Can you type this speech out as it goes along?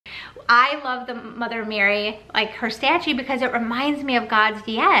I love the Mother Mary, like her statue, because it reminds me of God's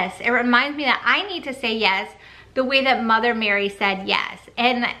yes. It reminds me that I need to say yes the way that Mother Mary said yes.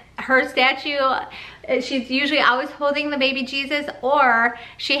 And her statue, she's usually always holding the baby Jesus, or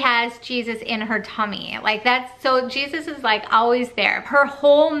she has Jesus in her tummy. Like that's, so Jesus is like always there. Her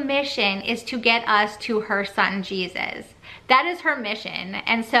whole mission is to get us to her son Jesus. That is her mission.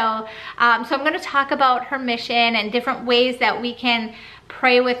 And so, I'm going to talk about her mission and different ways that we can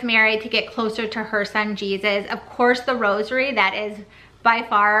pray with Mary to get closer to her son Jesus. Of course, the rosary, that is by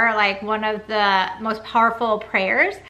far like one of the most powerful prayers.